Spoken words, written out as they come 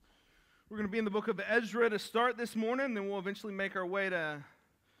We're going to be in the book of Ezra to start this morning, then we'll eventually make our way to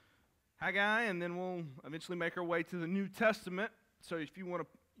Haggai, and then we'll eventually make our way to the New Testament. So if you want to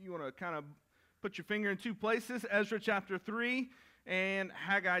kind of put your finger in two places, Ezra chapter 3 and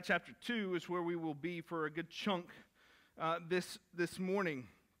Haggai chapter 2 is where we will be for a good chunk this morning.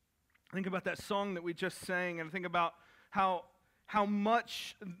 I think about that song that we just sang, and I think about how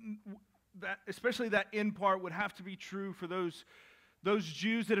much that, especially that end part, would have to be true for those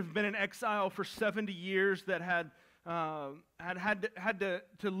Jews that have been in exile for 70 years, that had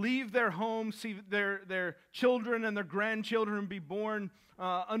to leave their homes, see their children and their grandchildren be born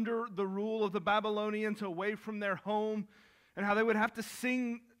under the rule of the Babylonians, away from their home, and how they would have to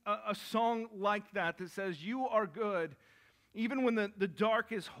sing a song like that says, "You are good," even when the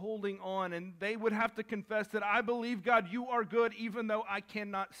dark is holding on, and they would have to confess that, "I believe, God, you are good, even though I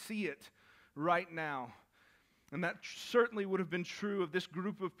cannot see it right now." And that certainly would have been true of this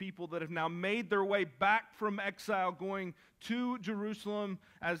group of people that have now made their way back from exile, going to Jerusalem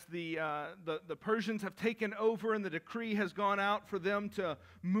as the Persians have taken over, and the decree has gone out for them to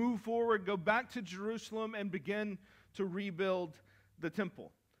move forward, go back to Jerusalem, and begin to rebuild the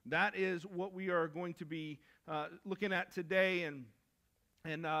temple. That is what we are going to be looking at today.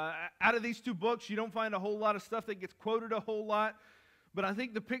 And out of these two books, you don't find a whole lot of stuff that gets quoted a whole lot. But I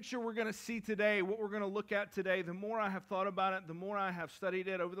think the picture we're going to see today, what we're going to look at today, the more I have thought about it, the more I have studied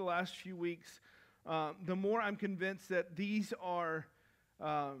it over the last few weeks, the more I'm convinced that these are,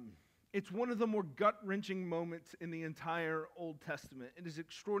 it's one of the more gut-wrenching moments in the entire Old Testament. It is an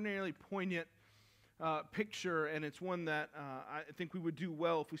extraordinarily poignant picture, and it's one that I think we would do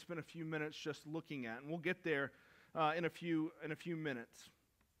well if we spent a few minutes just looking at. And we'll get there in a few minutes.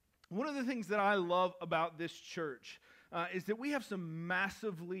 One of the things that I love about this church is that we have some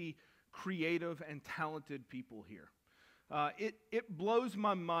massively creative and talented people here. It blows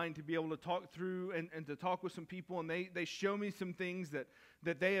my mind to be able to talk through and to talk with some people, and they show me some things that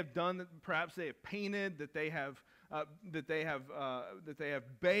they have done, that perhaps they have painted, that they have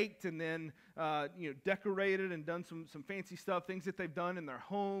baked, and then decorated and done some fancy stuff, things that they've done in their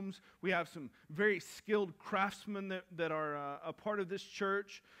homes. We have some very skilled craftsmen that are a part of this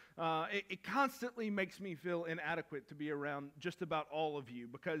church. It constantly makes me feel inadequate to be around just about all of you,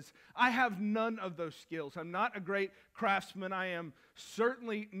 because I have none of those skills. I'm not a great craftsman. I am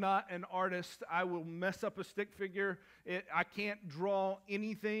certainly not an artist. I will mess up a stick figure. I can't draw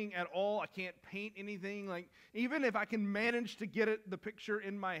anything at all. I can't paint anything. Like, even if I can manage to get the picture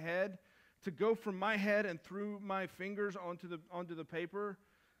in my head, to go from my head and through my fingers onto the paper,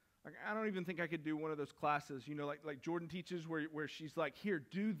 like, I don't even think I could do one of those classes, like Jordan teaches, where she's like, "Here,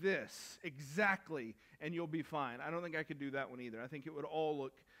 do this exactly, and you'll be fine." I don't think I could do that one either. I think it would all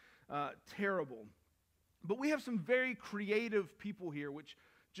look terrible. But we have some very creative people here, which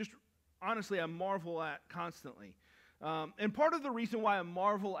just honestly I marvel at constantly. And part of the reason why I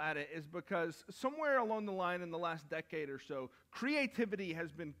marvel at it is because somewhere along the line in the last decade or so, creativity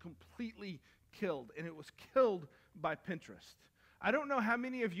has been completely killed, and it was killed by Pinterest. I don't know how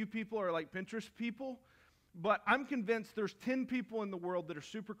many of you people are like Pinterest people, but I'm convinced there's 10 people in the world that are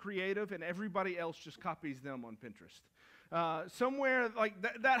super creative, and everybody else just copies them on Pinterest. Somewhere like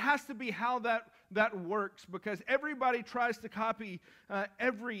that has to be how that works, because everybody tries to copy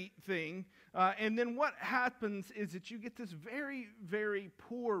everything, and then what happens is that you get this very, very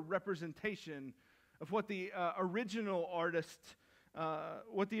poor representation of what the original artist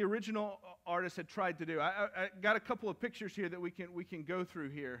had tried to do. I got a couple of pictures here that we can go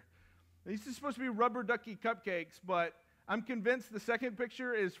through here. These are supposed to be rubber ducky cupcakes, but I'm convinced the second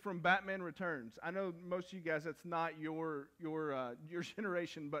picture is from Batman Returns. I know most of you guys, that's not your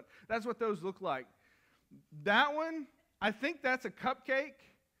generation, but that's what those look like. That one, I think that's a cupcake,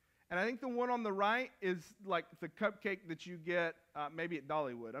 and I think the one on the right is like the cupcake that you get maybe at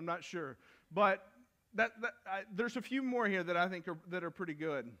Dollywood. I'm not sure, but there's a few more here that I think are pretty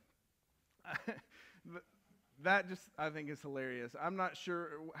good. That just, I think, is hilarious. I'm not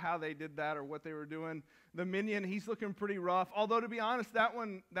sure how they did that or what they were doing. The Minion, he's looking pretty rough. Although, to be honest, that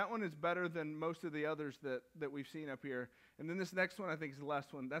one is better than most of the others that we've seen up here. And then this next one, I think, is the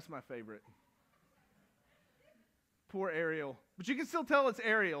last one. That's my favorite. Poor Ariel. But you can still tell it's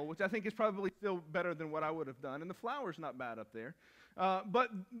Ariel, which I think is probably still better than what I would have done. And the flower's not bad up there. But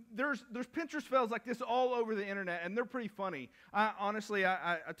there's Pinterest fails like this all over the internet, and they're pretty funny. Honestly,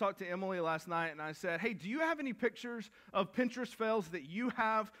 I talked to Emily last night, and I said, "Hey, do you have any pictures of Pinterest fails that you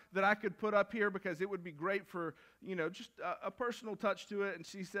have that I could put up here, because it would be great for, just a personal touch to it?" And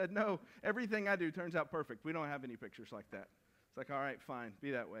she said, "No, everything I do turns out perfect. We don't have any pictures like that." It's like, all right, fine,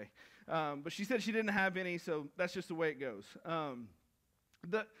 be that way. But she said she didn't have any, so that's just the way it goes.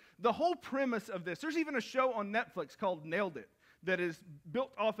 The whole premise of this, there's even a show on Netflix called Nailed It that is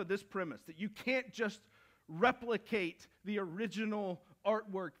built off of this premise, that you can't just replicate the original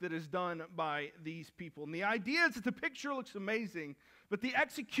artwork that is done by these people. And the idea is that the picture looks amazing, but the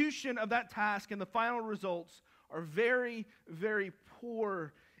execution of that task and the final results are very, very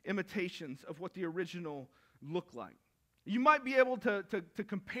poor imitations of what the original looked like. You might be able to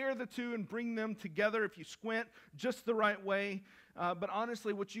compare the two and bring them together if you squint just the right way, but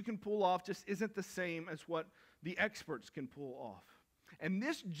honestly, what you can pull off just isn't the same as what the experts can pull off. And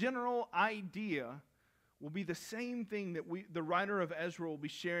this general idea will be the same thing that the writer of Ezra will be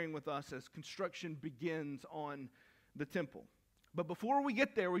sharing with us as construction begins on the temple. But before we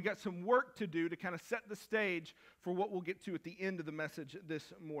get there, we've got some work to do to kind of set the stage for what we'll get to at the end of the message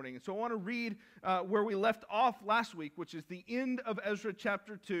this morning. And so I want to read where we left off last week, which is the end of Ezra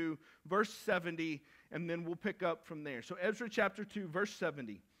chapter 2, verse 70, and then we'll pick up from there. So Ezra chapter 2, verse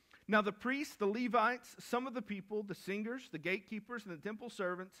 70. Now the priests, the Levites, some of the people, the singers, the gatekeepers, and the temple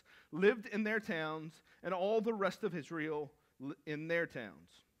servants lived in their towns, and all the rest of Israel in their towns.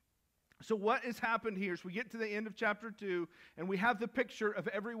 So what has happened here is we get to the end of chapter 2, and we have the picture of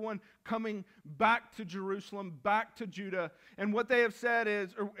everyone coming back to Jerusalem, back to Judah. And what they have said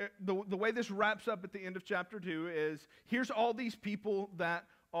is, or the way this wraps up at the end of chapter 2 is, here's all these people that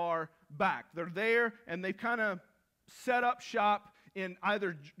are back. They're there, and they've kind of set up shop in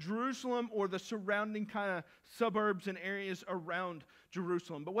either Jerusalem or the surrounding kind of suburbs and areas around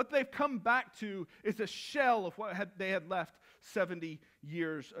Jerusalem. But what they've come back to is a shell of what they had left 70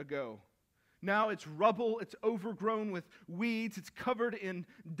 years ago. Now it's rubble, it's overgrown with weeds, it's covered in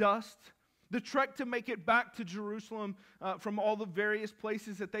dust. The trek to make it back to Jerusalem from all the various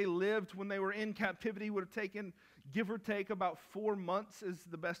places that they lived when they were in captivity would have taken, give or take, about 4 months is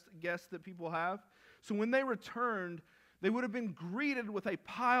the best guess that people have. So when they returned, they would have been greeted with a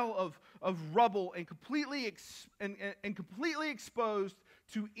pile of rubble and completely exposed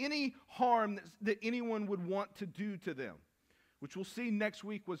to any harm that anyone would want to do to them, which we'll see next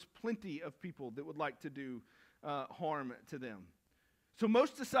week was plenty of people that would like to do harm to them. So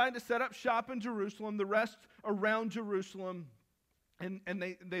most decide to set up shop in Jerusalem, the rest around Jerusalem, and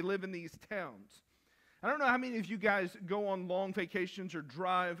they live in these towns. I don't know how many of you guys go on long vacations or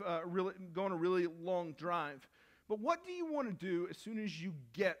go on a really long drive, but what do you want to do as soon as you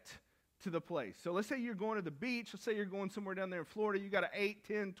get to the place? So let's say you're going to the beach. Let's say you're going somewhere down there in Florida. You got an 8,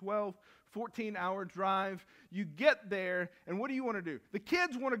 10, 12, 14-hour drive. You get there, and what do you want to do? The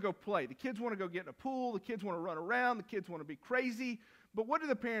kids want to go play. The kids want to go get in a pool. The kids want to run around. The kids want to be crazy. But what do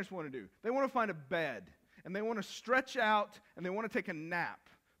the parents want to do? They want to find a bed, and they want to stretch out, and they want to take a nap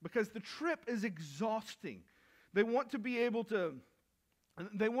because the trip is exhausting. They want to be able to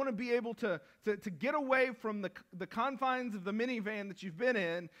get away from the confines of the minivan that you've been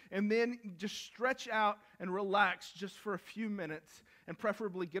in and then just stretch out and relax just for a few minutes and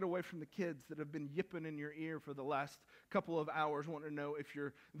preferably get away from the kids that have been yipping in your ear for the last couple of hours wanting to know if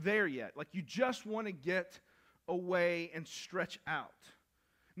you're there yet. Like you just want to get away and stretch out.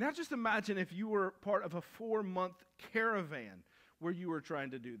 Now just imagine if you were part of a 4-month caravan where you were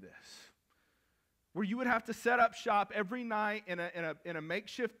trying to do this, where you would have to set up shop every night in a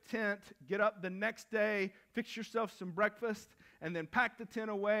makeshift tent, get up the next day, fix yourself some breakfast, and then pack the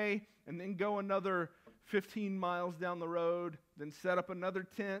tent away, and then go another 15 miles down the road, then set up another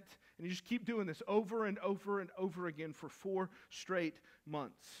tent, and you just keep doing this over and over and over again for 4 straight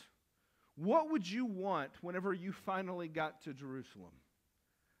months. What would you want whenever you finally got to Jerusalem?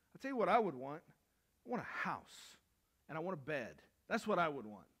 I'll tell you what I would want. I want a house, and I want a bed. That's what I would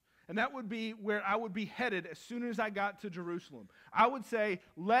want. And that would be where I would be headed as soon as I got to Jerusalem. I would say,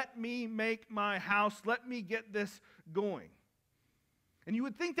 let me make my house. Let me get this going. And you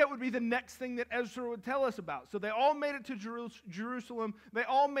would think that would be the next thing that Ezra would tell us about. So they all made it to Jerusalem. They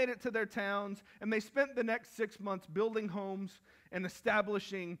all made it to their towns. And they spent the next 6 months building homes and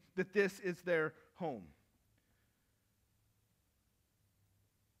establishing that this is their home.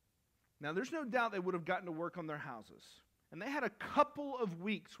 Now, there's no doubt they would have gotten to work on their houses. And they had a couple of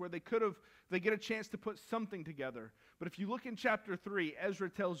weeks where they get a chance to put something together. But if you look in chapter 3, Ezra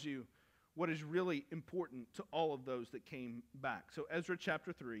tells you what is really important to all of those that came back. So Ezra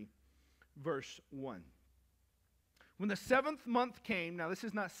chapter 3, verse 1. When the 7th month came, now this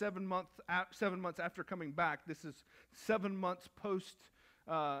is not 7 months after coming back. This is 7 months post,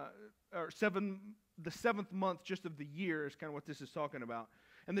 the 7th month just of the year is kind of what this is talking about.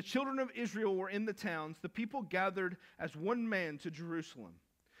 And the children of Israel were in the towns. The people gathered as one man to Jerusalem.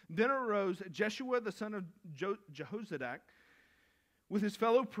 Then arose Jeshua the son of Jehozadak with his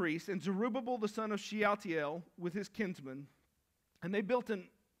fellow priests, and Zerubbabel the son of Shealtiel with his kinsmen, And they built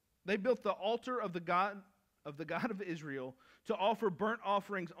the altar of the God of Israel to offer burnt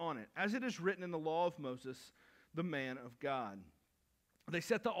offerings on it, as it is written in the law of Moses, the man of God. They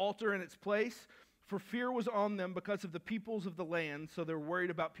set the altar in its place, for fear was on them because of the peoples of the land, so they're worried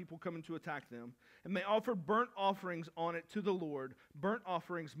about people coming to attack them. And they offered burnt offerings on it to the Lord, burnt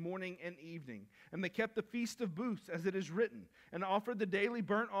offerings morning and evening. And they kept the Feast of Booths, as it is written, and offered the daily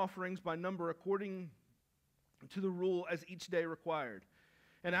burnt offerings by number according to the rule as each day required.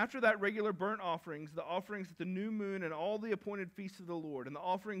 And after that regular burnt offerings, the offerings at the new moon and all the appointed feasts of the Lord, and the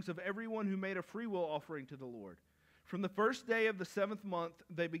offerings of everyone who made a freewill offering to the Lord. From the first day of the 7th month,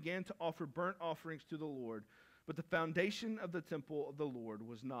 they began to offer burnt offerings to the Lord, but the foundation of the temple of the Lord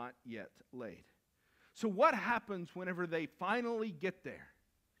was not yet laid. So what happens whenever they finally get there?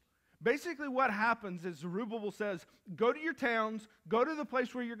 Basically what happens is Zerubbabel says, go to your towns, go to the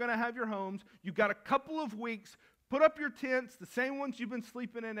place where you're going to have your homes. You've got a couple of weeks. Put up your tents, the same ones you've been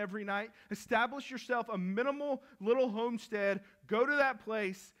sleeping in every night. Establish yourself a minimal little homestead. Go to that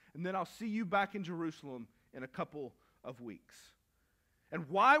place, and then I'll see you back in Jerusalem in a couple of weeks. And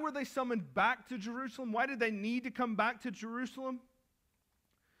why were they summoned back to Jerusalem? Why did they need to come back to Jerusalem?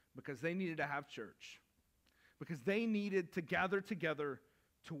 Because they needed to have church. Because they needed to gather together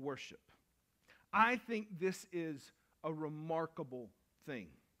to worship. I think this is a remarkable thing.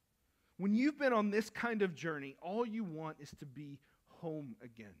 When you've been on this kind of journey, all you want is to be home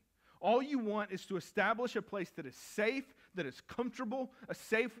again. All you want is to establish a place that is safe, that is comfortable,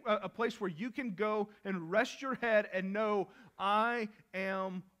 a place where you can go and rest your head and know, I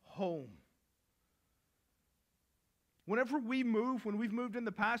am home. Whenever we move, when we've moved in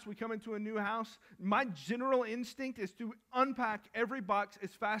the past, we come into a new house, my general instinct is to unpack every box as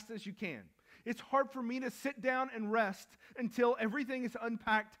fast as you can. It's hard for me to sit down and rest until everything is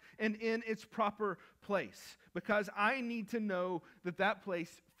unpacked and in its proper place, because I need to know that that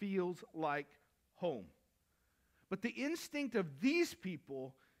place feels like home. But the instinct of these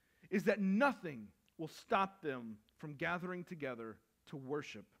people is that nothing will stop them from gathering together to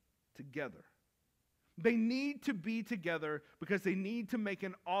worship together. They need to be together because they need to make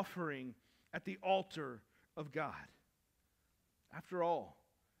an offering at the altar of God. After all,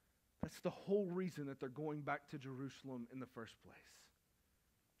 that's the whole reason that they're going back to Jerusalem in the first place.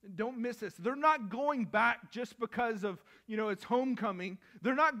 And don't miss this. They're not going back just because of, it's homecoming.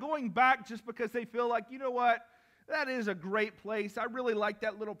 They're not going back just because they feel like, you know what, that is a great place. I really like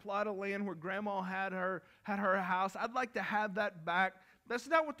that little plot of land where Grandma had her house. I'd like to have that back. That's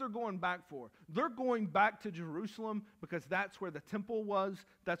not what they're going back for. They're going back to Jerusalem because that's where the temple was,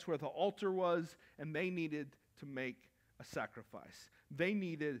 that's where the altar was, and they needed to make a sacrifice. They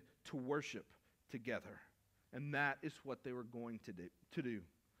needed to worship together. And that is what they were going to do.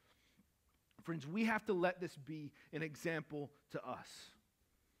 Friends, we have to let this be an example to us.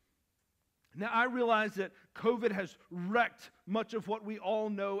 Now, I realize that COVID has wrecked much of what we all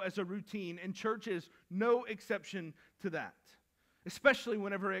know as a routine, and church is no exception to that, especially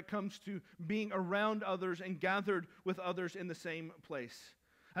whenever it comes to being around others and gathered with others in the same place.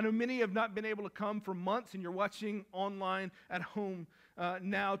 I know many have not been able to come for months, and you're watching online at home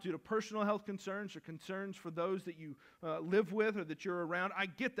now due to personal health concerns or concerns for those that you live with or that you're around. I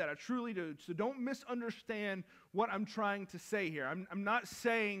get that. I truly do. So don't misunderstand what I'm trying to say here. I'm not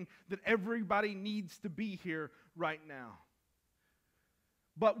saying that everybody needs to be here right now.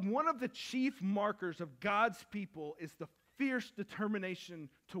 But one of the chief markers of God's people is the fierce determination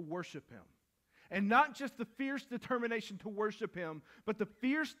to worship Him. And not just the fierce determination to worship Him, but the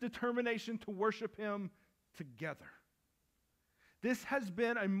fierce determination to worship Him together. This has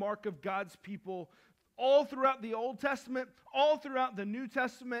been a mark of God's people all throughout the Old Testament, all throughout the New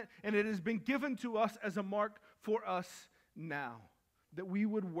Testament, and it has been given to us as a mark for us now, that we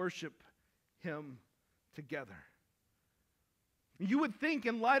would worship Him together. You would think,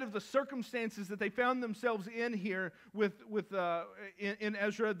 in light of the circumstances that they found themselves in here in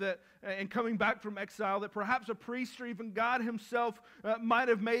Ezra, and coming back from exile, that perhaps a priest or even God Himself might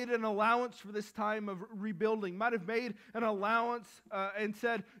have made an allowance for this time of rebuilding, might have made an allowance and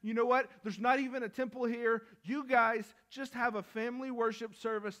said, you know what, there's not even a temple here. You guys just have a family worship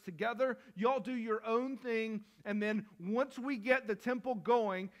service together. Y'all do your own thing, and then once we get the temple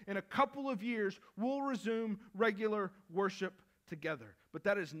going, in a couple of years, we'll resume regular worship together. But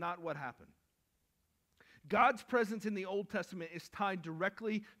that is not what happened. God's presence in the Old Testament is tied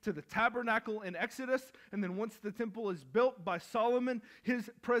directly to the tabernacle in Exodus, and then once the temple is built by Solomon, His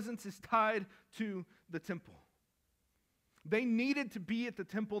presence is tied to the temple. They needed to be at the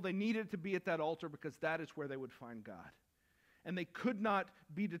temple, they needed to be at that altar because that is where they would find God. And they could not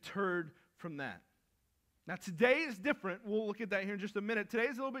be deterred from that. Now, today is different. We'll look at that here in just a minute. Today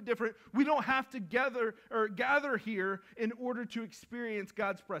is a little bit different. We don't have to gather here in order to experience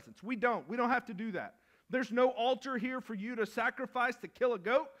God's presence. We don't. We don't have to do that. There's no altar here for you to sacrifice to kill a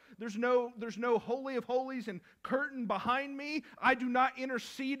goat. There's no Holy of Holies and curtain behind me. I do not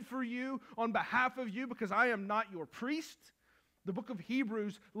intercede for you on behalf of you because I am not your priest. The book of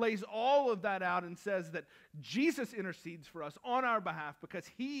Hebrews lays all of that out and says that Jesus intercedes for us on our behalf because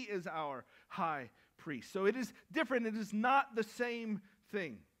he is our high priest. So it is different. It is not the same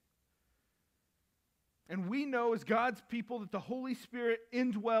thing. And we know as God's people that the Holy Spirit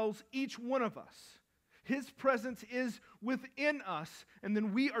indwells each one of us. His presence is within us, and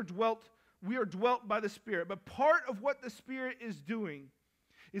then we are dwelt by the Spirit. But part of what the Spirit is doing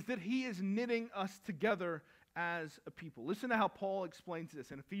is that he is knitting us together as a people. Listen to how Paul explains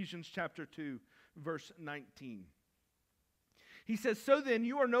this in Ephesians chapter 2, verse 19. He says, "So then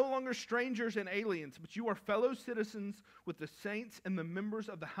you are no longer strangers and aliens, but you are fellow citizens with the saints and the members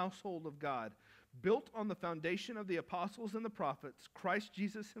of the household of God, built on the foundation of the apostles and the prophets, Christ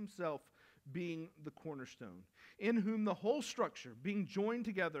Jesus himself being the cornerstone, in whom the whole structure, being joined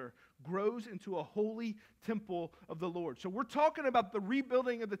together, grows into a holy temple of the Lord." So we're talking about the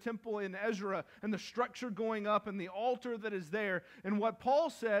rebuilding of the temple in Ezra and the structure going up and the altar that is there. And what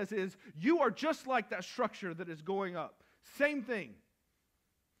Paul says is, you are just like that structure that is going up. Same thing.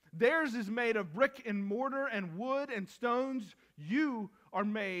 Theirs is made of brick and mortar and wood and stones. You are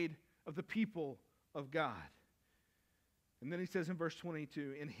made of the people of God. And then he says in verse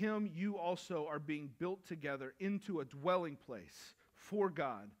 22, "In him you also are being built together into a dwelling place for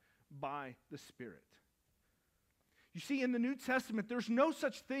God by the Spirit." You see, in the New Testament, there's no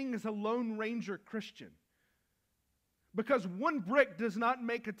such thing as a Lone Ranger Christian. Because one brick does not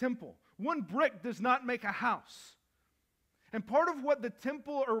make a temple. One brick does not make a house. And part of what the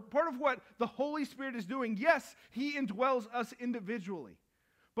temple, or part of what the Holy Spirit is doing, yes, he indwells us individually.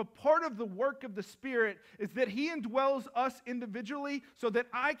 But part of the work of the Spirit is that he indwells us individually so that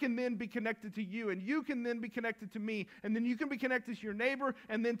I can then be connected to you, and you can then be connected to me, and then you can be connected to your neighbor,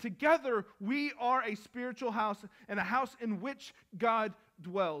 and then together we are a spiritual house and a house in which God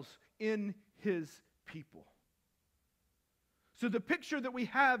dwells in his people. So the picture that we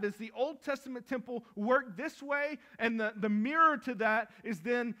have is the Old Testament temple worked this way, and the mirror to that is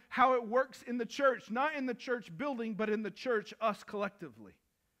then how it works in the church, not in the church building, but in the church, us collectively.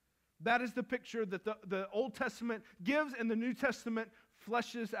 That is the picture that the Old Testament gives and the New Testament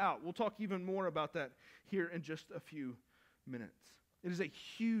fleshes out. We'll talk even more about that here in just a few minutes. It is a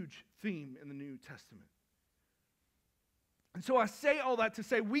huge theme in the New Testament. And so I say all that to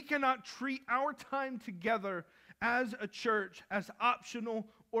say we cannot treat our time together as a church as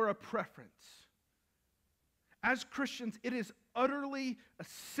optional or a preference. As Christians, it is utterly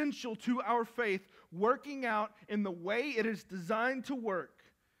essential to our faith, working out in the way it is designed to work,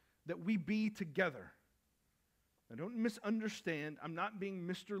 that we be together. Now, don't misunderstand. I'm not being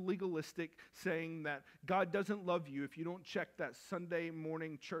Mr. Legalistic saying that God doesn't love you if you don't check that Sunday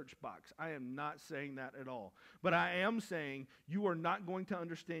morning church box. I am not saying that at all. But I am saying you are not going to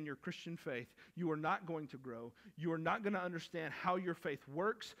understand your Christian faith. You are not going to grow. You are not going to understand how your faith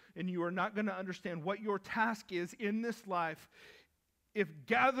works. And you are not going to understand what your task is in this life if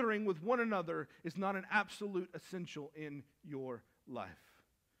gathering with one another is not an absolute essential in your life.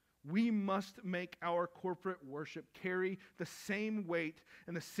 We must make our corporate worship carry the same weight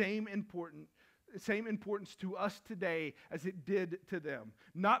and the same importance to us today as it did to them.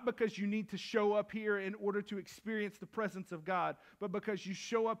 Not because you need to show up here in order to experience the presence of God, but because you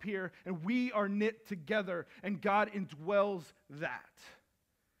show up here and we are knit together and God indwells that.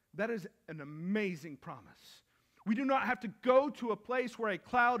 That is an amazing promise. We do not have to go to a place where a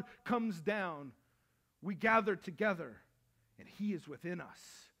cloud comes down. We gather together and he is within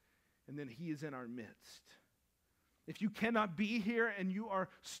us. And then he is in our midst. If you cannot be here and you are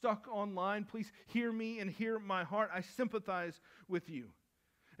stuck online, please hear me and hear my heart. I sympathize with you.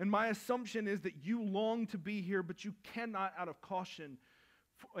 And my assumption is that you long to be here, but you cannot out of caution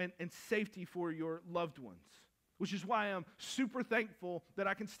and safety for your loved ones. Which is why I'm super thankful that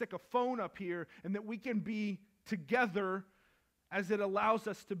I can stick a phone up here and that we can be together as it allows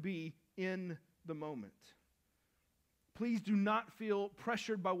us to be in the moment. Please do not feel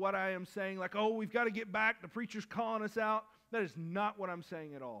pressured by what I am saying, like, oh, we've got to get back, the preacher's calling us out. That is not what I'm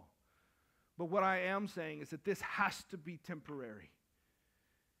saying at all. But what I am saying is that this has to be temporary.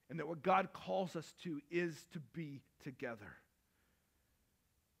 And that what God calls us to is to be together.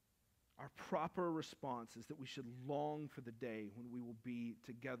 Our proper response is that we should long for the day when we will be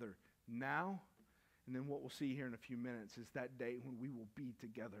together now. And then what we'll see here in a few minutes is that day when we will be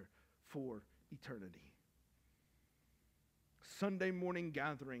together for eternity. Sunday morning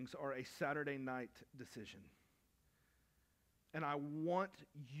gatherings are a Saturday night decision. And I want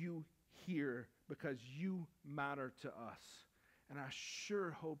you here because you matter to us. And I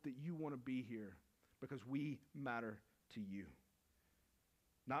sure hope that you want to be here because we matter to you.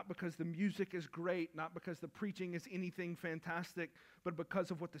 Not because the music is great, not because the preaching is anything fantastic, but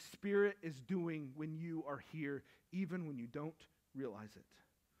because of what the Spirit is doing when you are here, even when you don't realize it.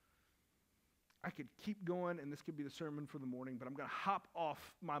 I could keep going, and this could be the sermon for the morning, but I'm going to hop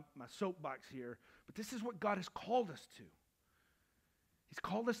off my soapbox here. But this is what God has called us to. He's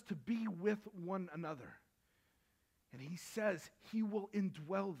called us to be with one another. And he says he will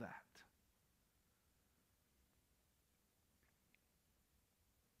indwell that.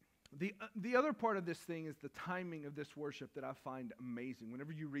 The other part of this thing is the timing of this worship that I find amazing.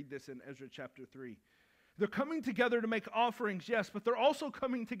 Whenever you read this in Ezra chapter 3. They're coming together to make offerings, yes, but they're also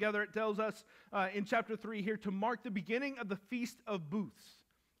coming together, it tells us in chapter 3 here, to mark the beginning of the Feast of Booths,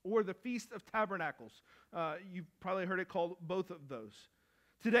 or the Feast of Tabernacles. You've probably heard it called both of those.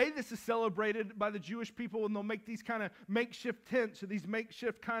 Today, this is celebrated by the Jewish people, and they'll make these kind of makeshift tents, or these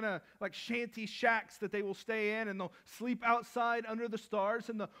makeshift kind of like shanty shacks that they will stay in, and they'll sleep outside under the stars.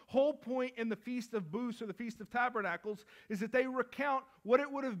 And the whole point in the Feast of Booths, or the Feast of Tabernacles, is that they recount what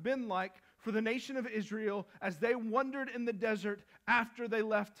it would have been like for the nation of Israel as they wandered in the desert after they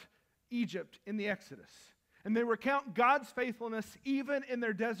left Egypt in the Exodus. And they recount God's faithfulness even in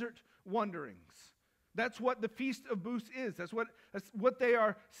their desert wanderings. That's what the Feast of Booths is. That's what they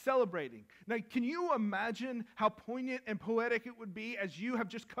are celebrating. Now, can you imagine how poignant and poetic it would be as you have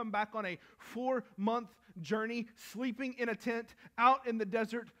just come back on a 4-month journey, sleeping in a tent out in the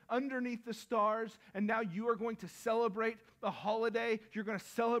desert underneath the stars, and now you are going to celebrate a holiday. You're going to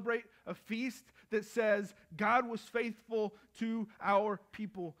celebrate a feast that says God was faithful to our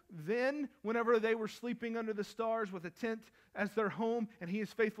people then, whenever they were sleeping under the stars with a tent as their home, and he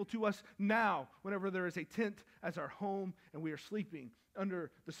is faithful to us now, whenever there is a tent as our home and we are sleeping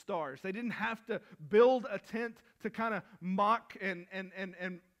under the stars. They didn't have to build a tent to kind of mock and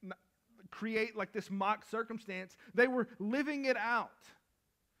create like this mock circumstance. They were living it out.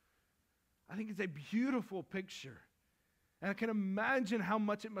 I think it's a beautiful picture. And I can imagine how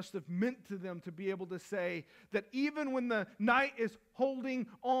much it must have meant to them to be able to say that even when the night is holding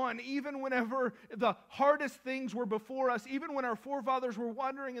on, even whenever the hardest things were before us, even when our forefathers were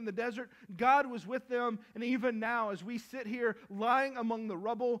wandering in the desert, God was with them. And even now, as we sit here lying among the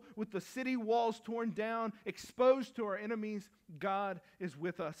rubble with the city walls torn down, exposed to our enemies, God is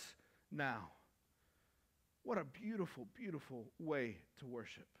with us now. What a beautiful, beautiful way to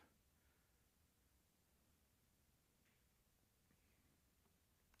worship.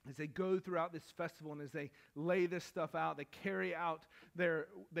 As they go throughout this festival and as they lay this stuff out, they carry out their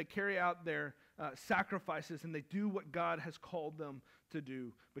sacrifices, and they do what God has called them to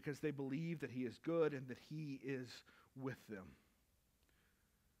do because they believe that he is good and that he is with them.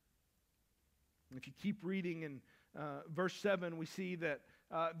 If you keep reading in verse 7, we see that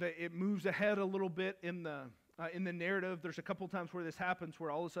it moves ahead a little bit in the narrative. There's a couple times where this happens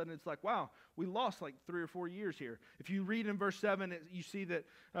where all of a sudden it's like, wow, we lost like 3 or 4 years here. If you read in verse 7, you see that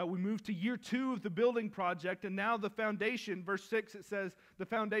we moved to year 2 of the building project, and now the foundation, verse 6, it says the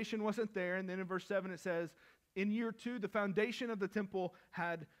foundation wasn't there, and then in verse 7 it says, in year 2, the foundation of the temple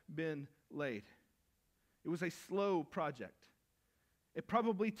had been laid. It was a slow project. It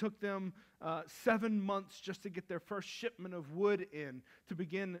probably took them 7 months just to get their first shipment of wood in to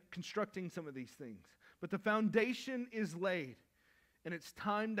begin constructing some of these things. But the foundation is laid, and it's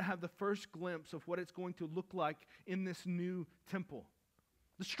time to have the first glimpse of what it's going to look like in this new temple.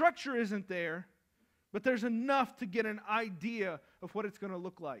 The structure isn't there, but there's enough to get an idea of what it's going to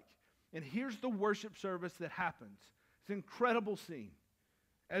look like. And here's the worship service that happens. It's an incredible scene.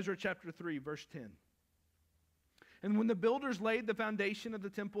 Ezra chapter 3, verse 10. And when the builders laid the foundation of the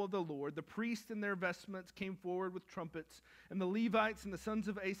temple of the Lord, the priests in their vestments came forward with trumpets, and the Levites and the sons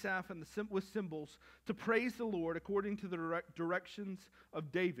of Asaph and with cymbals to praise the Lord according to the directions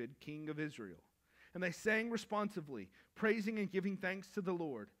of David, king of Israel. And they sang responsively, praising and giving thanks to the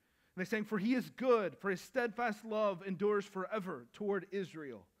Lord. And they sang, for he is good, for his steadfast love endures forever toward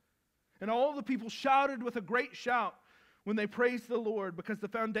Israel. And all the people shouted with a great shout when they praised the Lord, because the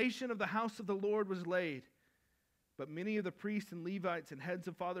foundation of the house of the Lord was laid. But many of the priests and Levites and heads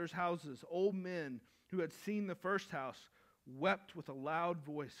of fathers' houses, old men who had seen the first house, wept with a loud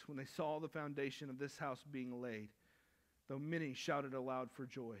voice when they saw the foundation of this house being laid, though many shouted aloud for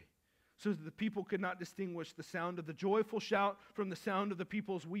joy, so that the people could not distinguish the sound of the joyful shout from the sound of the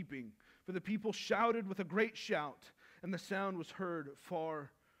people's weeping. For the people shouted with a great shout, and the sound was heard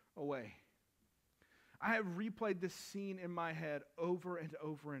far away. I have replayed this scene in my head over and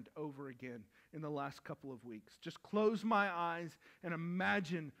over and over again in the last couple of weeks. Just close my eyes and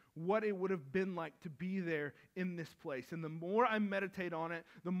imagine what it would have been like to be there in this place. And the more I meditate on it,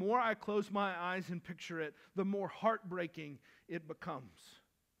 the more I close my eyes and picture it, the more heartbreaking it becomes.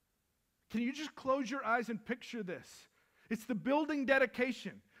 Can you just close your eyes and picture this? It's the building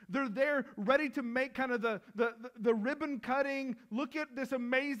dedication. They're there ready to make kind of the ribbon cutting. Look at this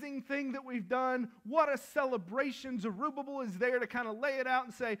amazing thing that we've done. What a celebration. Zerubbabel is there to kind of lay it out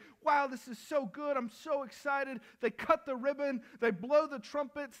and say, wow, this is so good. I'm so excited. They cut the ribbon. They blow the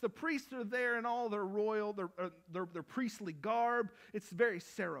trumpets. The priests are there in all their royal, their priestly garb. It's very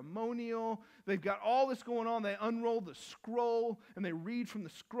ceremonial. They've got all this going on. They unroll the scroll and they read from the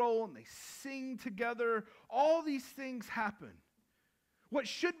scroll and they sing together. All these things happen. What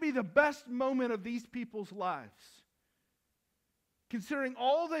should be the best moment of these people's lives, considering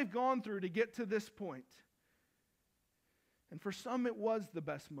all they've gone through to get to this point. And for some, it was the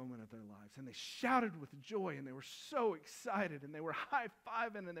best moment of their lives. And they shouted with joy, and they were so excited, and they were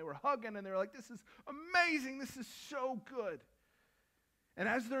high-fiving, and they were hugging, and they were like, this is amazing, this is so good. And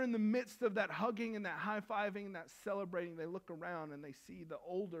as they're in the midst of that hugging and that high-fiving and that celebrating, they look around and they see the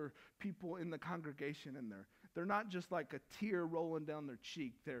older people in the congregation, and they're not just like a tear rolling down their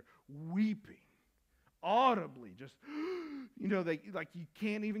cheek. They're weeping audibly. Just, they like you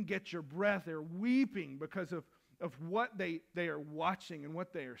can't even get your breath. They're weeping because of what they are watching and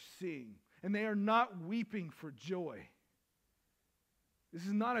what they are seeing. And they are not weeping for joy. This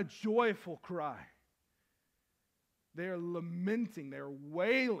is not a joyful cry. They are lamenting. They are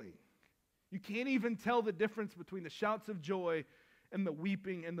wailing. You can't even tell the difference between the shouts of joy and the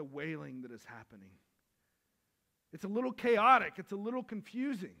weeping and the wailing that is happening. It's a little chaotic. It's a little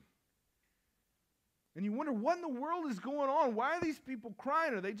confusing. And you wonder, what in the world is going on? Why are these people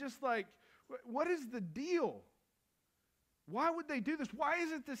crying? Are they just like, what is the deal? Why would they do this? Why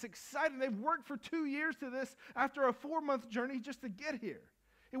isn't this exciting? They've worked for 2 years to this after a 4-month journey just to get here.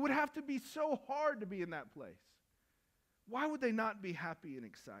 It would have to be so hard to be in that place. Why would they not be happy and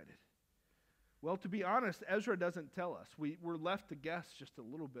excited? Well, to be honest, Ezra doesn't tell us. We're left to guess just a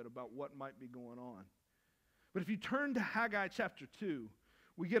little bit about what might be going on. But if you turn to Haggai chapter 2,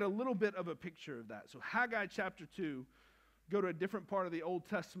 we get a little bit of a picture of that. So Haggai chapter 2, go to a different part of the Old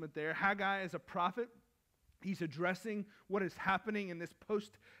Testament there. Haggai is a prophet. He's addressing what is happening in this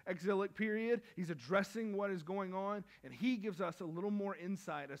post-exilic period. He's addressing what is going on, and he gives us a little more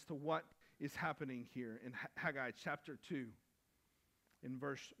insight as to what is happening here in Haggai chapter 2 in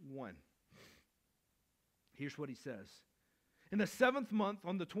verse 1. Here's what he says. In the 7th month,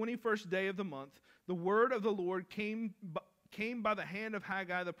 on the 21st day of the month, the word of the Lord came by the hand of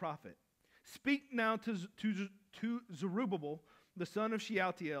Haggai the prophet. Speak now to Zerubbabel, the son of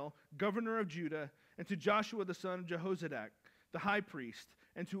Shealtiel, governor of Judah, and to Joshua the son of Jehozadak, the high priest,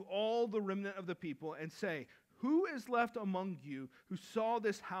 and to all the remnant of the people, and say, who is left among you who saw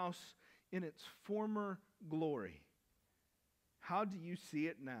this house in its former glory? How do you see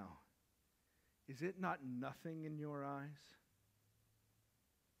it now? Is it not nothing in your eyes?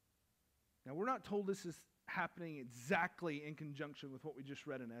 Now, we're not told this is happening exactly in conjunction with what we just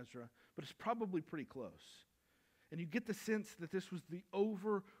read in Ezra, but it's probably pretty close. And you get the sense that this was the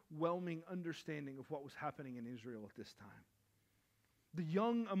overwhelming understanding of what was happening in Israel at this time. The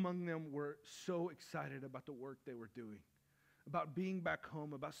young among them were so excited about the work they were doing, about being back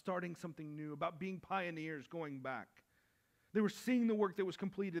home, about starting something new, about being pioneers going back. They were seeing the work that was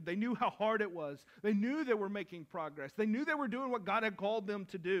completed. They knew how hard it was. They knew they were making progress. They knew they were doing what God had called them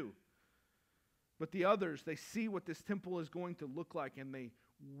to do. But the others, they see what this temple is going to look like, and they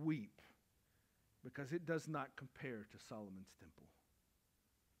weep because it does not compare to Solomon's temple.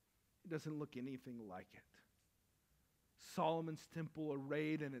 It doesn't look anything like it. Solomon's temple,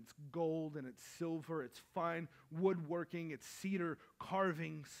 arrayed in its gold and its silver, its fine woodworking, its cedar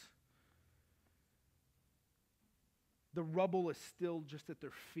carvings. The rubble is still just at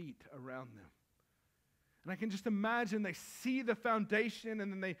their feet around them. And I can just imagine they see the foundation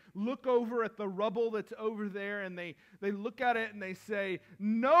and then they look over at the rubble that's over there and they look at it and they say,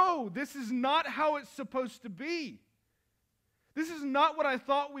 no, this is not how it's supposed to be. This is not what I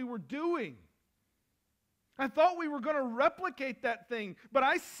thought we were doing. I thought we were going to replicate that thing, but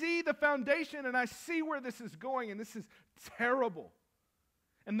I see the foundation and I see where this is going, and this is terrible.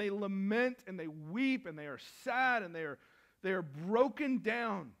 And they lament and they weep and they are sad and they are broken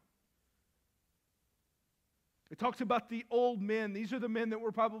down. It talks about the old men. These are the men that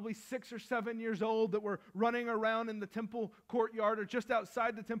were probably 6 or 7 years old that were running around in the temple courtyard or just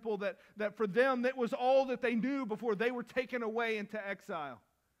outside the temple, that for them that was all that they knew before they were taken away into exile.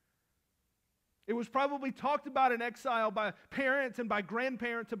 It was probably talked about in exile by parents and by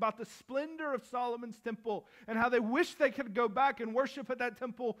grandparents about the splendor of Solomon's temple and how they wish they could go back and worship at that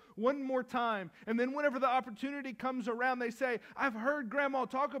temple one more time. And then whenever the opportunity comes around, they say, I've heard Grandma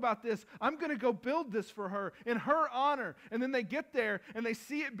talk about this. I'm going to go build this for her in her honor. And then they get there and they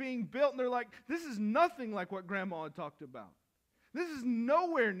see it being built and they're like, this is nothing like what Grandma had talked about. This is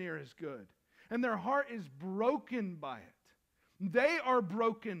nowhere near as good. And their heart is broken by it. They are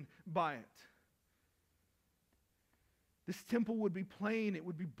broken by it. This temple would be plain, it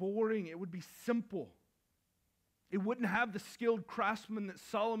would be boring, it would be simple. It wouldn't have the skilled craftsmen that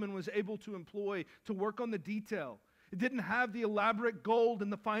Solomon was able to employ to work on the detail. It didn't have the elaborate gold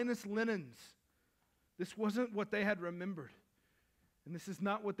and the finest linens. This wasn't what they had remembered. And this is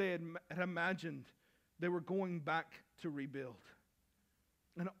not what they had imagined they were going back to rebuild.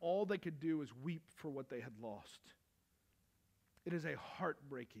 And all they could do is weep for what they had lost. It is a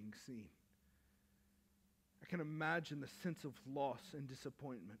heartbreaking scene. I can imagine the sense of loss and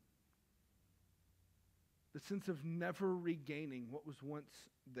disappointment. The sense of never regaining what was once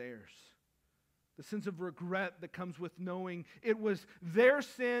theirs. The sense of regret that comes with knowing it was their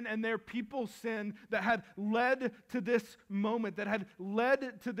sin and their people's sin that had led to this moment, that had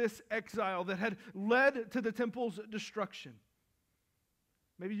led to this exile, that had led to the temple's destruction.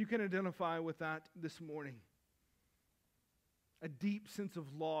 Maybe you can identify with that this morning. A deep sense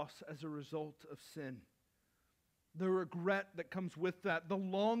of loss as a result of sin. The regret that comes with that, the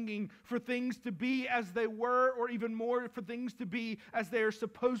longing for things to be as they were, or even more for things to be as they are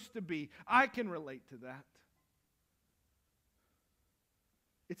supposed to be. I can relate to that.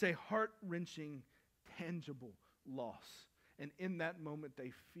 It's a heart-wrenching, tangible loss. And in that moment,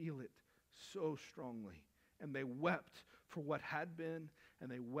 they feel it so strongly. And they wept for what had been,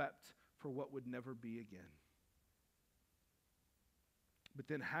 and they wept for what would never be again. But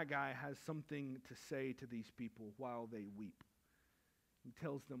then Haggai has something to say to these people while they weep. He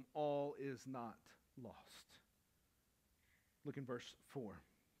tells them all is not lost. Look in verse 4.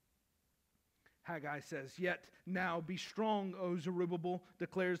 Haggai says, Yet now be strong, O Zerubbabel,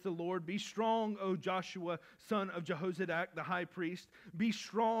 declares the Lord. Be strong, O Joshua, son of Jehozadak, the high priest. Be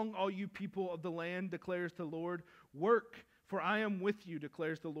strong, all you people of the land, declares the Lord. Work, for I am with you,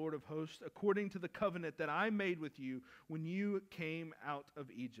 declares the Lord of hosts, according to the covenant that I made with you when you came out of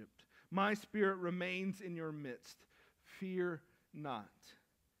Egypt. My spirit remains in your midst. Fear not.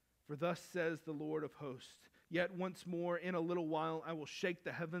 For thus says the Lord of hosts, Yet once more, in a little while, I will shake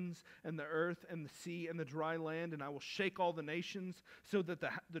the heavens and the earth and the sea and the dry land, and I will shake all the nations, so that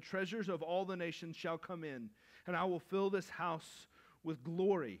the treasures of all the nations shall come in. And I will fill this house with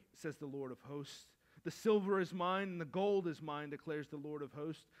glory, says the Lord of hosts. The silver is mine, and the gold is mine, declares the Lord of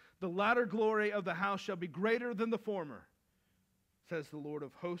hosts. The latter glory of the house shall be greater than the former, says the Lord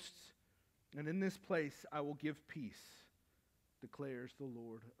of hosts. And in this place I will give peace, declares the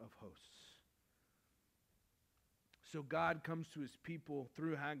Lord of hosts. So God comes to his people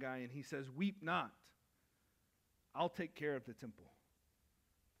through Haggai, and he says, Weep not. I'll take care of the temple.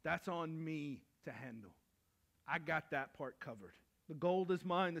 That's on me to handle. I got that part covered. The gold is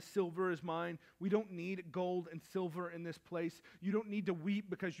mine, the silver is mine. We don't need gold and silver in this place. You don't need to weep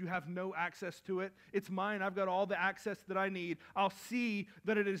because you have no access to it. It's mine. I've got all the access that I need. I'll see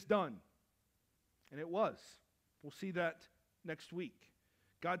that it is done. And it was. We'll see that next week.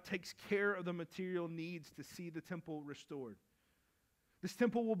 God takes care of the material needs to see the temple restored. This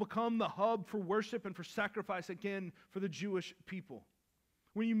temple will become the hub for worship and for sacrifice again for the Jewish people.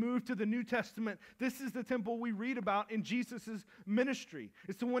 When you move to the New Testament, this is the temple we read about in Jesus' ministry.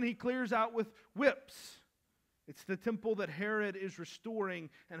 It's the one he clears out with whips. It's the temple that Herod is restoring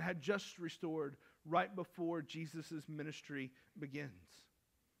and had just restored right before Jesus' ministry begins.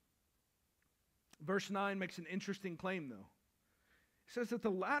 Verse 9 makes an interesting claim, though. It says that the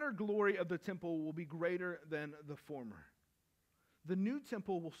latter glory of the temple will be greater than the former. The new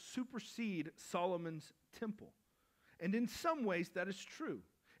temple will supersede Solomon's temple. And in some ways, that is true.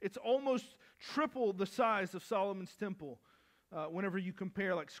 It's almost triple the size of Solomon's temple whenever you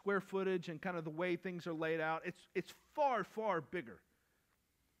compare like square footage and kind of the way things are laid out. It's far, far bigger.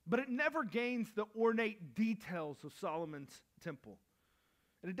 But it never gains the ornate details of Solomon's temple.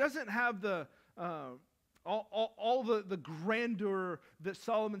 And it doesn't have the all the grandeur that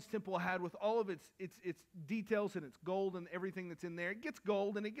Solomon's temple had with all of its details and its gold and everything that's in there. It gets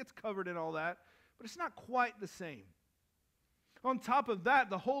gold and it gets covered in all that, but it's not quite the same. On top of that,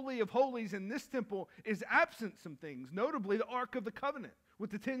 the Holy of Holies in this temple is absent some things, notably the Ark of the Covenant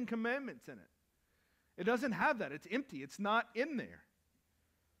with the 10 Commandments in it. It doesn't have that. It's empty. It's not in there.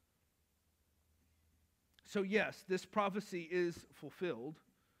 So yes, this prophecy is fulfilled,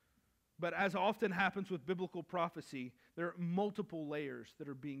 But as often happens with biblical prophecy, there are multiple layers that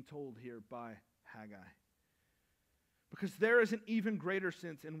are being told here by Haggai. Because there is an even greater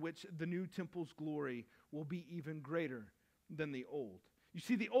sense in which the new temple's glory will be even greater than the old. You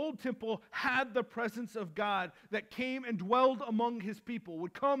see, the old temple had the presence of God that came and dwelled among his people,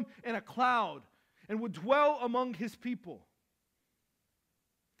 would come in a cloud and would dwell among his people.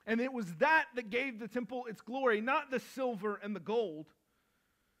 And it was that gave the temple its glory, not the silver and the gold.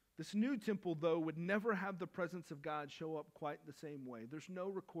 This new temple, though, would never have the presence of God show up quite the same way. There's no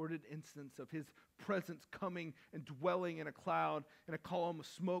recorded instance of his presence coming and dwelling in a cloud, in a column of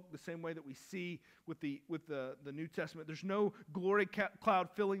smoke, the same way that we see with the New Testament. There's no glory cloud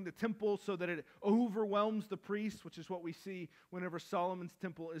filling the temple so that it overwhelms the priests, which is what we see whenever Solomon's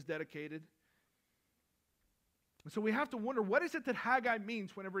temple is dedicated. So we have to wonder, what is it that Haggai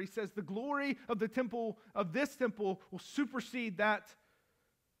means whenever he says the glory of the temple, of this temple, will supersede that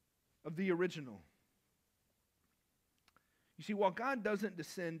of the original? You see, while God doesn't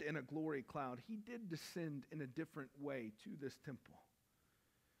descend in a glory cloud, he did descend in a different way to this temple.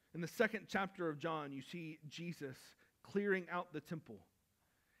 In the 2nd chapter of John, you see Jesus clearing out the temple,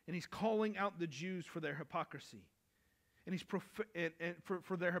 and he's calling out the Jews for their hypocrisy. And he's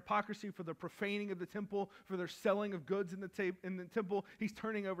for their hypocrisy, for the profaning of the temple, for their selling of goods in the temple. He's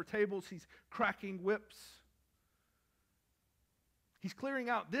turning over tables. He's cracking whips. He's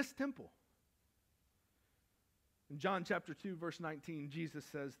clearing out this temple. In John chapter 2, verse 19, Jesus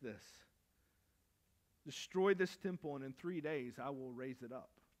says this: "Destroy this temple, and in 3 days I will raise it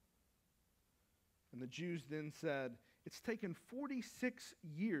up." And the Jews then said, "It's taken 46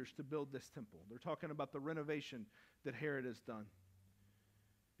 years to build this temple." They're talking about the renovation that Herod has done.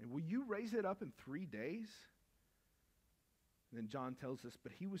 "And will you raise it up in 3 days?" And then John tells us,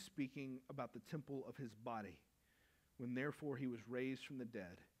 "But he was speaking about the temple of his body, when therefore he was raised from the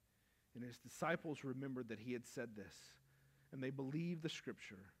dead." And his disciples remembered that he had said this, and they believed the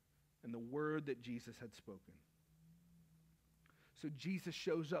scripture and the word that Jesus had spoken. So Jesus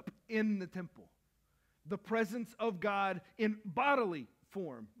shows up in the temple, the presence of God in bodily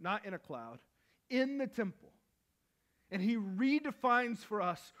form, not in a cloud, in the temple. And he redefines for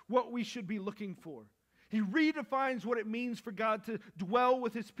us what we should be looking for. He redefines what it means for God to dwell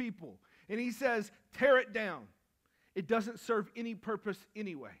with his people. And he says, tear it down. It doesn't serve any purpose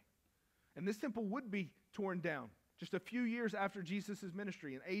anyway. And this temple would be torn down just a few years after Jesus'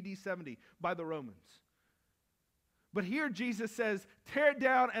 ministry in AD 70 by the Romans. But here Jesus says, tear it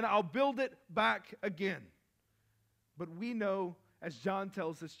down and I'll build it back again. But we know, as John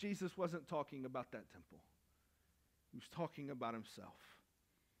tells us, Jesus wasn't talking about that temple. He was talking about himself.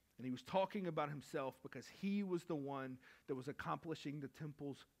 And he was talking about himself because he was the one that was accomplishing the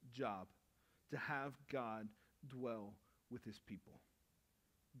temple's job, to have God dwell with his people.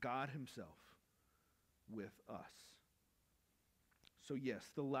 God himself with us. So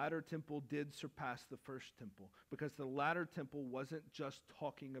yes, the latter temple did surpass the first temple, because the latter temple wasn't just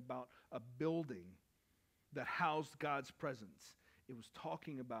talking about a building that housed God's presence. It was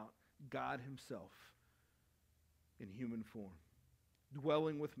talking about God himself in human form,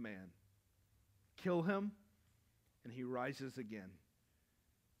 dwelling with man. Kill him, and he rises again.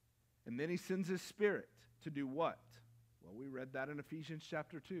 And then he sends his Spirit to do what? Well, we read that in Ephesians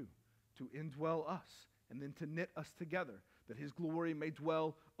chapter 2, to indwell us, and then to knit us together, that his glory may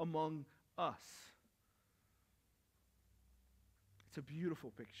dwell among us. It's a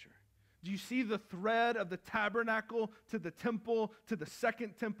beautiful picture. Do you see the thread of the tabernacle to the temple, to the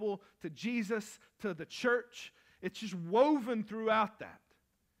second temple, to Jesus, to the church? It's just woven throughout that.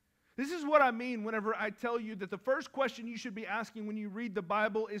 This is what I mean whenever I tell you that the first question you should be asking when you read the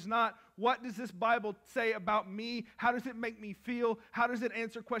Bible is not, what does this Bible say about me? How does it make me feel? How does it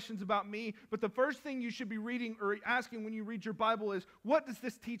answer questions about me? But the first thing you should be reading or asking when you read your Bible is, what does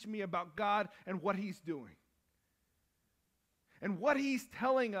this teach me about God and what he's doing? And what he's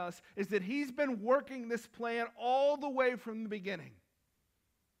telling us is that he's been working this plan all the way from the beginning.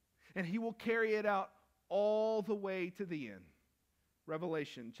 And he will carry it out all the way to the end.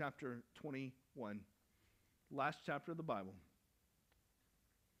 Revelation chapter 21, last chapter of the Bible.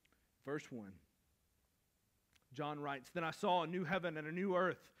 Verse 1. John writes, "Then I saw a new heaven and a new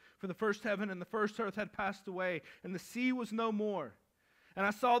earth, for the first heaven and the first earth had passed away, and the sea was no more. And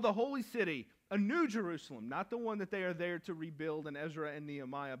I saw the holy city, a new Jerusalem," not the one that they are there to rebuild in Ezra and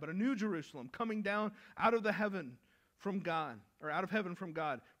Nehemiah, but a new Jerusalem coming down out of heaven from God,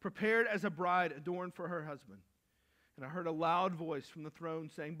 prepared as a bride adorned for her husband. And I heard a loud voice from the throne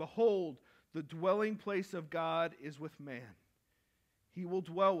saying, "Behold, the dwelling place of God is with man. He will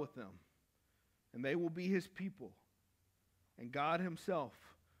dwell with them, and they will be his people. And God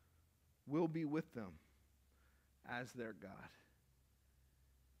himself will be with them as their God.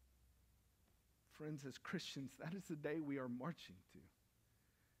 Friends, as Christians, that is the day we are marching to.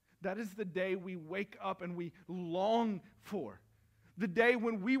 That is the day we wake up and we long for. The day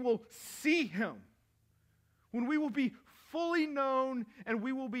when we will see him. When we will be fully known and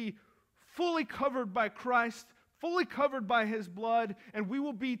we will be fully covered by Christ, fully covered by his blood, and we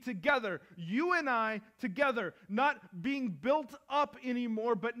will be together, you and I together, not being built up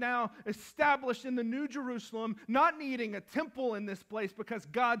anymore, but now established in the New Jerusalem, not needing a temple in this place because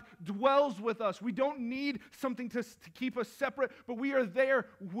God dwells with us. We don't need something to keep us separate, but we are there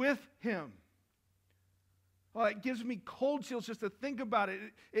with him. Oh, it gives me cold chills just to think about it.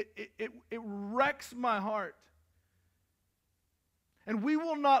 It wrecks my heart. And we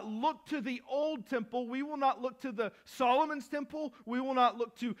will not look to the old temple. We will not look to the Solomon's temple. We will not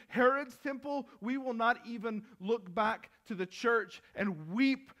look to Herod's temple. We will not even look back to the church and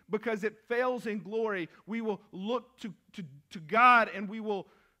weep because it fails in glory. We will look to God and we will,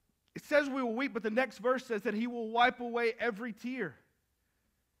 it says we will weep, but the next verse says that he will wipe away every tear.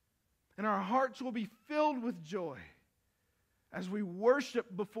 And our hearts will be filled with joy as we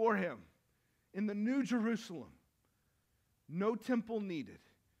worship before him in the New Jerusalem. No temple needed.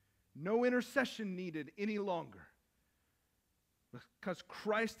 No intercession needed any longer. Because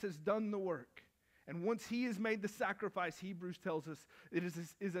Christ has done the work. And once he has made the sacrifice, Hebrews tells us, it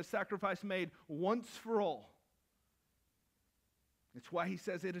is a sacrifice made once for all. It's why he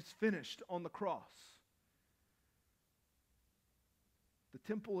says it is finished on the cross. The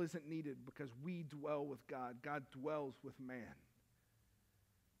temple isn't needed because we dwell with God. God dwells with man.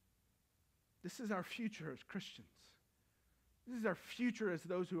 This is our future as Christians. This is our future as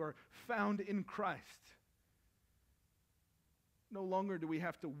those who are found in Christ. No longer do we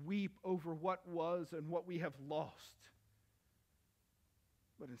have to weep over what was and what we have lost.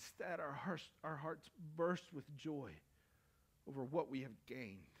 But instead, our hearts burst with joy over what we have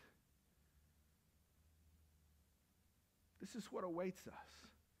gained. This is what awaits us.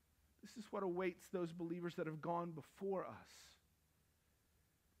 This is what awaits those believers that have gone before us.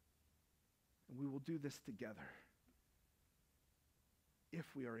 And we will do this together if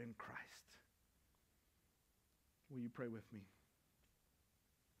we are in Christ. Will you pray with me?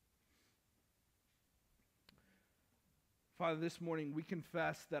 Father, this morning we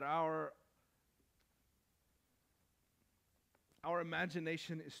confess that our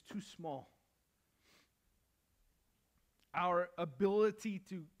imagination is too small. Our ability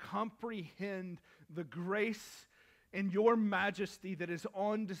to comprehend the grace and your majesty that is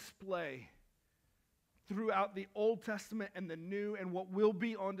on display throughout the Old Testament and the New, and what will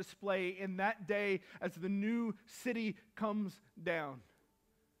be on display in that day as the new city comes down.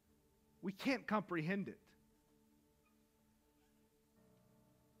 We can't comprehend it.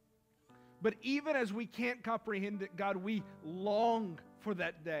 But even as we can't comprehend it, God, we long for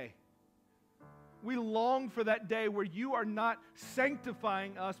that day. We long for that day where you are not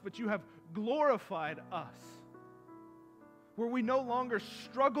sanctifying us, but you have glorified us. Where we no longer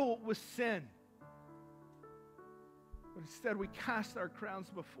struggle with sin, but instead we cast our crowns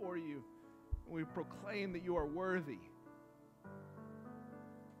before you and we proclaim that you are worthy.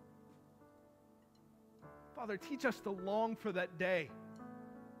 Father, teach us to long for that day.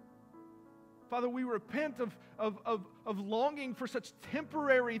 Father, we repent of longing for such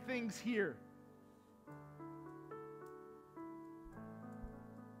temporary things here.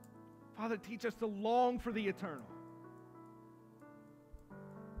 Father, teach us to long for the eternal.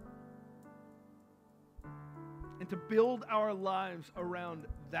 And to build our lives around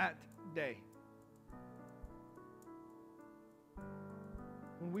that day.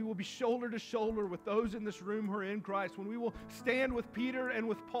 When we will be shoulder to shoulder with those in this room who are in Christ. When we will stand with Peter and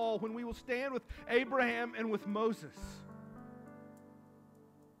with Paul. When we will stand with Abraham and with Moses.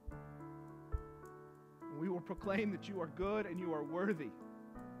 And we will proclaim that you are good and you are worthy.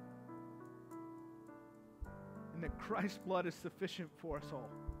 And that Christ's blood is sufficient for us all.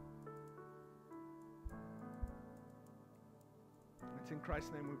 It's in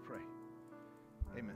Christ's name we pray.